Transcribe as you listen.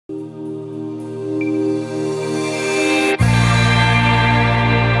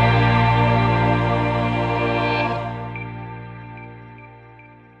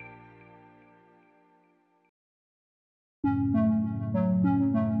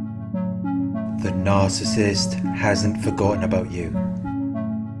The narcissist hasn't forgotten about you.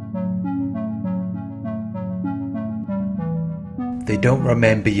 They don't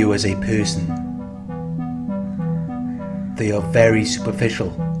remember you as a person. They are very superficial.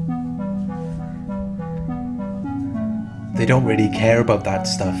 They don't really care about that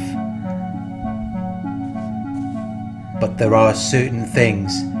stuff. But there are certain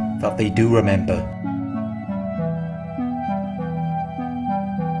things that they do remember.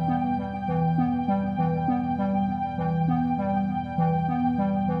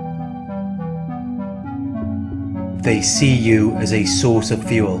 They see you as a source of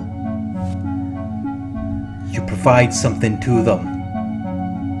fuel. You provide something to them.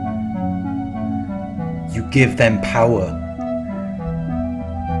 You give them power.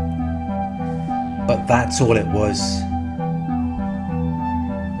 But that's all it was.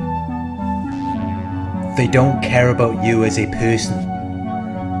 They don't care about you as a person.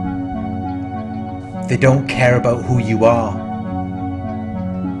 They don't care about who you are.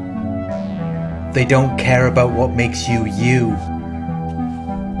 They don't care about what makes you you.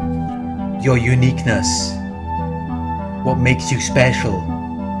 Your uniqueness. What makes you special.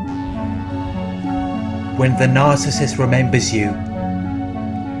 When the narcissist remembers you,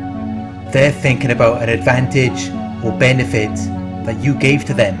 they're thinking about an advantage or benefit that you gave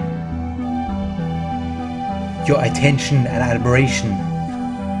to them. Your attention and admiration.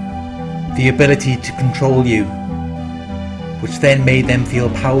 The ability to control you, which then made them feel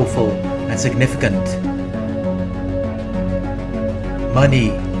powerful and significant.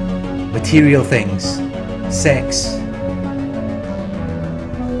 Money, material things, sex.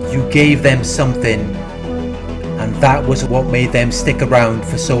 You gave them something, and that was what made them stick around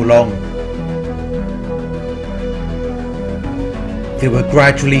for so long. They were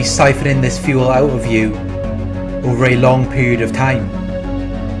gradually siphoning this fuel out of you over a long period of time,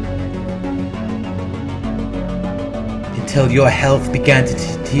 until your health began to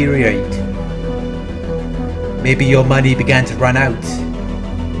deteriorate. Maybe your money began to run out.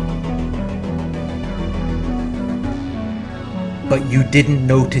 But you didn't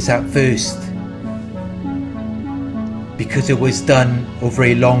notice at first, because it was done over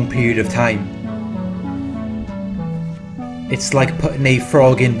a long period of time. It's like putting a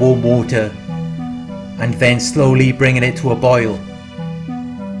frog in warm water and then slowly bringing it to a boil.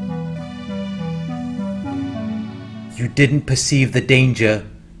 You didn't perceive the danger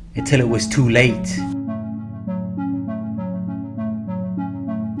until it was too late,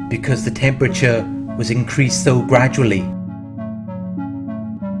 because the temperature was increased so gradually.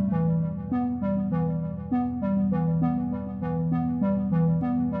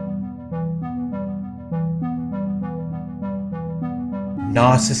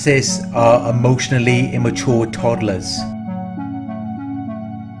 Narcissists are emotionally immature toddlers.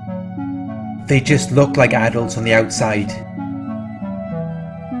 They just look like adults on the outside.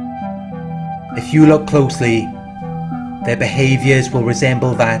 If you look closely, their behaviours will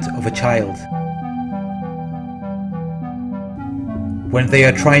resemble that of a child. When they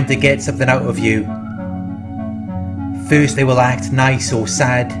are trying to get something out of you, first they will act nice or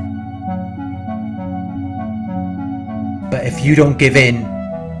sad. But if you don't give in,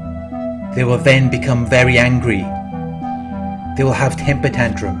 they will then become very angry. They will have temper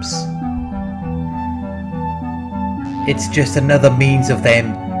tantrums. It's just another means of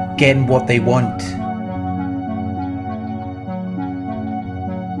them getting what they want.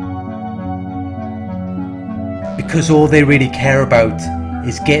 Because all they really care about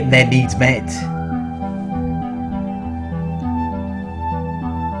is getting their needs met.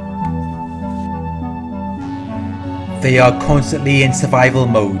 They are constantly in survival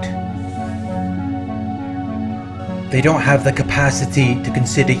mode. They don't have the capacity to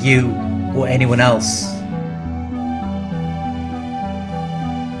consider you or anyone else.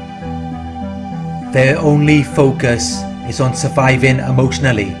 Their only focus is on surviving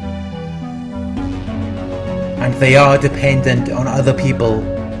emotionally, and they are dependent on other people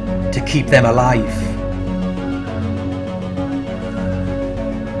to keep them alive.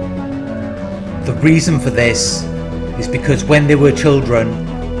 The reason for this is because when they were children,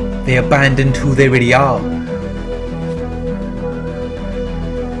 they abandoned who they really are.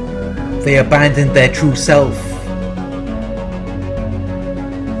 They abandoned their true self,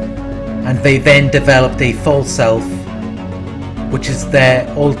 and they then developed a false self, which is their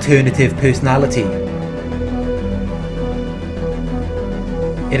alternative personality.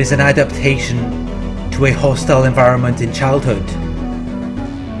 It is an adaptation to a hostile environment in childhood.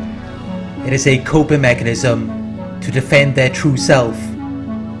 It is a coping mechanism to defend their true self,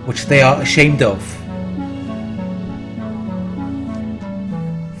 which they are ashamed of.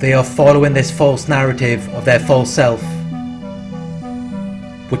 They are following this false narrative of their false self,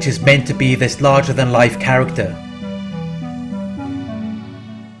 which is meant to be this larger-than-life character.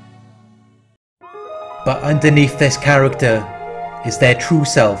 But underneath this character is their true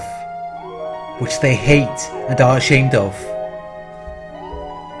self, which they hate and are ashamed of.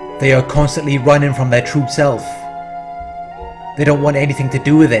 They are constantly running from their true self. They don't want anything to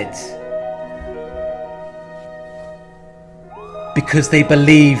do with it, because they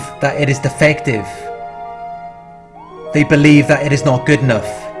believe that it is defective. They believe that it is not good enough.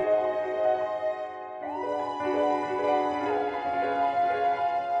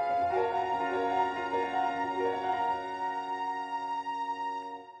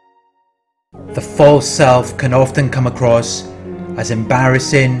 The false self can often come across as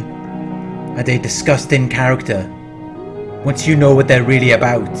embarrassing and a disgusting character once you know what they're really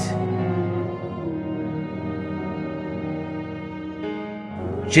about.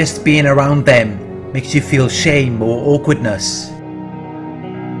 Just being around them makes you feel shame or awkwardness,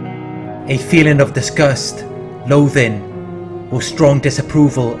 a feeling of disgust, loathing, or strong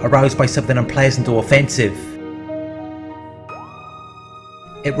disapproval aroused by something unpleasant or offensive.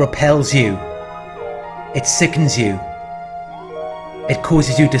 It repels you. It sickens you. It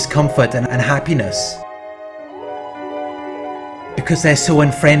causes you discomfort and unhappiness, because they're so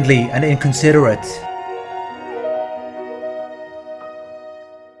unfriendly and inconsiderate.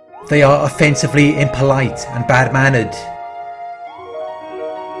 They are offensively impolite and bad-mannered.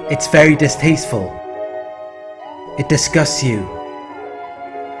 It's very distasteful. It disgusts you.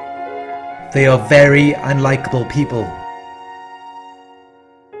 They are very unlikable people.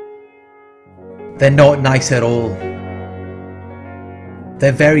 They're not nice at all.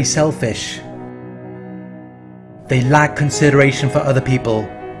 They're very selfish. They lack consideration for other people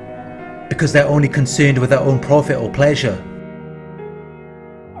because they're only concerned with their own profit or pleasure.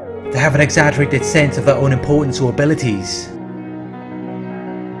 They have an exaggerated sense of their own importance or abilities.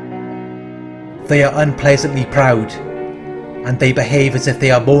 They are unpleasantly proud, and they behave as if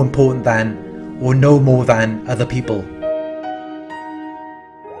they are more important than or know more than other people.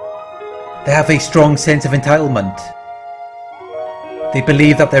 They have a strong sense of entitlement. They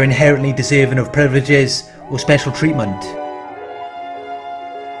believe that they're inherently deserving of privileges or special treatment.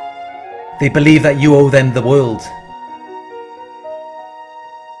 They believe that you owe them the world.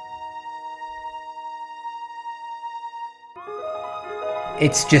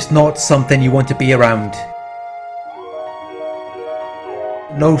 It's just not something you want to be around.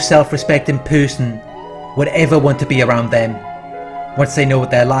 No self-respecting person would ever want to be around them once they know what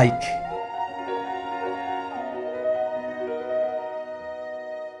they're like.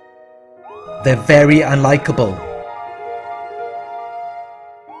 They're very unlikable.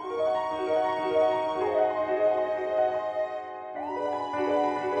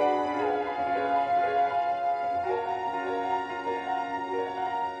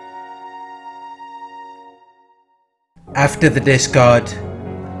 After the discard,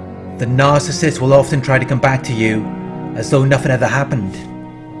 the narcissist will often try to come back to you as though nothing ever happened.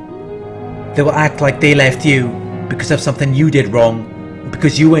 They will act like they left you because of something you did wrong or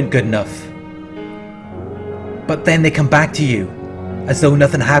because you weren't good enough. But then they come back to you as though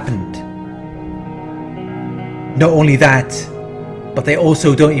nothing happened. Not only that, but they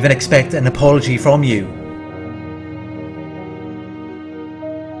also don't even expect an apology from you.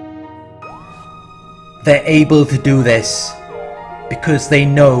 They're able to do this because they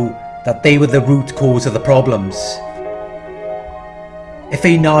know that they were the root cause of the problems. If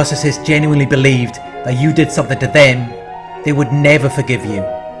a narcissist genuinely believed that you did something to them, they would never forgive you.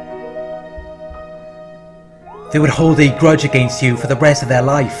 They would hold a grudge against you for the rest of their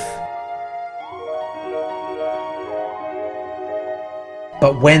life.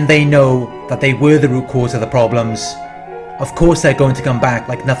 But when they know that they were the root cause of the problems, of course they're going to come back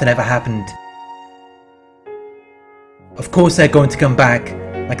like nothing ever happened. Of course they're going to come back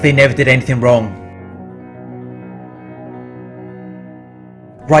like they never did anything wrong.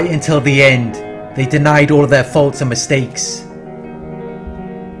 Right until the end, they denied all of their faults and mistakes.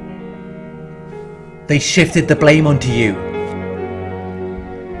 They shifted the blame onto you.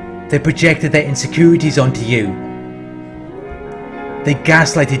 They projected their insecurities onto you. They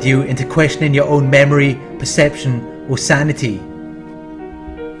gaslighted you into questioning your own memory, perception, or sanity.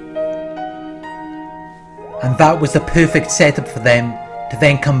 And that was the perfect setup for them to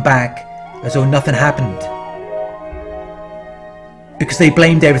then come back as though nothing happened. Because they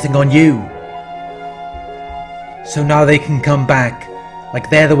blamed everything on you. So now they can come back like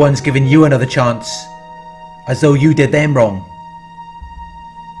they're the ones giving you another chance, as though you did them wrong.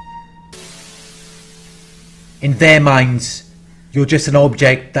 In their minds, You're just an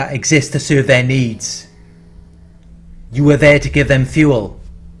object that exists to serve their needs. You are there to give them fuel.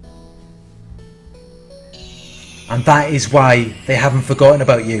 And that is why they haven't forgotten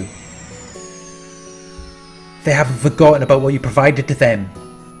about you. They haven't forgotten about what you provided to them.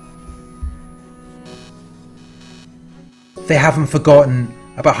 They haven't forgotten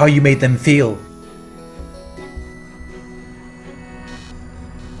about how you made them feel.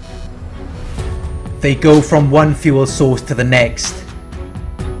 They go from one fuel source to the next,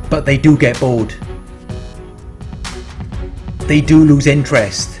 but they do get bored. They do lose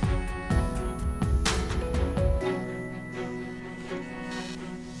interest.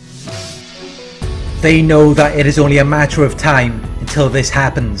 They know that it is only a matter of time until this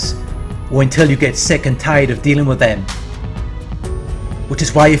happens, or until you get sick and tired of dealing with them. Which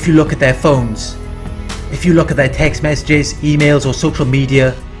is why if you look at their phones, if you look at their text messages, emails or social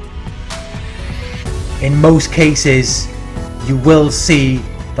media, in most cases you will see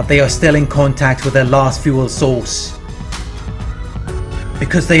that they are still in contact with their last fuel source.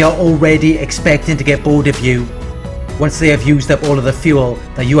 Because they are already expecting to get bored of you once they have used up all of the fuel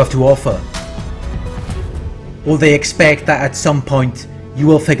that you have to offer. Or they expect that at some point you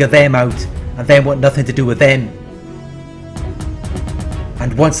will figure them out and then want nothing to do with them.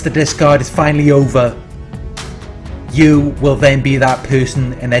 And once the discard is finally over, you will then be that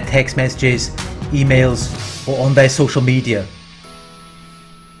person in their text messages, emails or on their social media.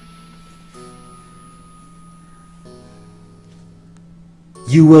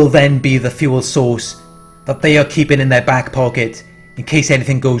 You will then be the fuel source that they are keeping in their back pocket in case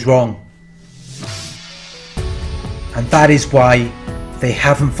anything goes wrong. And that is why they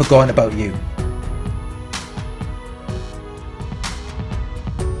haven't forgotten about you.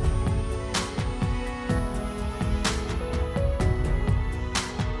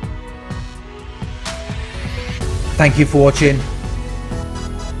 Thank you for watching.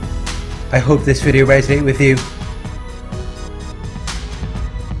 I hope this video resonated with you.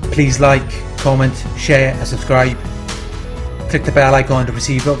 Please like, comment, share and subscribe. Click the bell icon to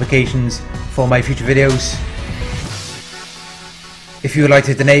receive notifications for my future videos. If you would like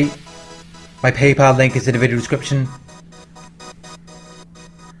to donate, my PayPal link is in the video description.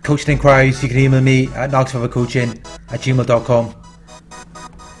 Coaching inquiries, you can email me at narcsurvivorcoaching@gmail.com.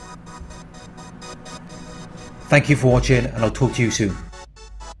 Thank you for watching and I'll talk to you soon.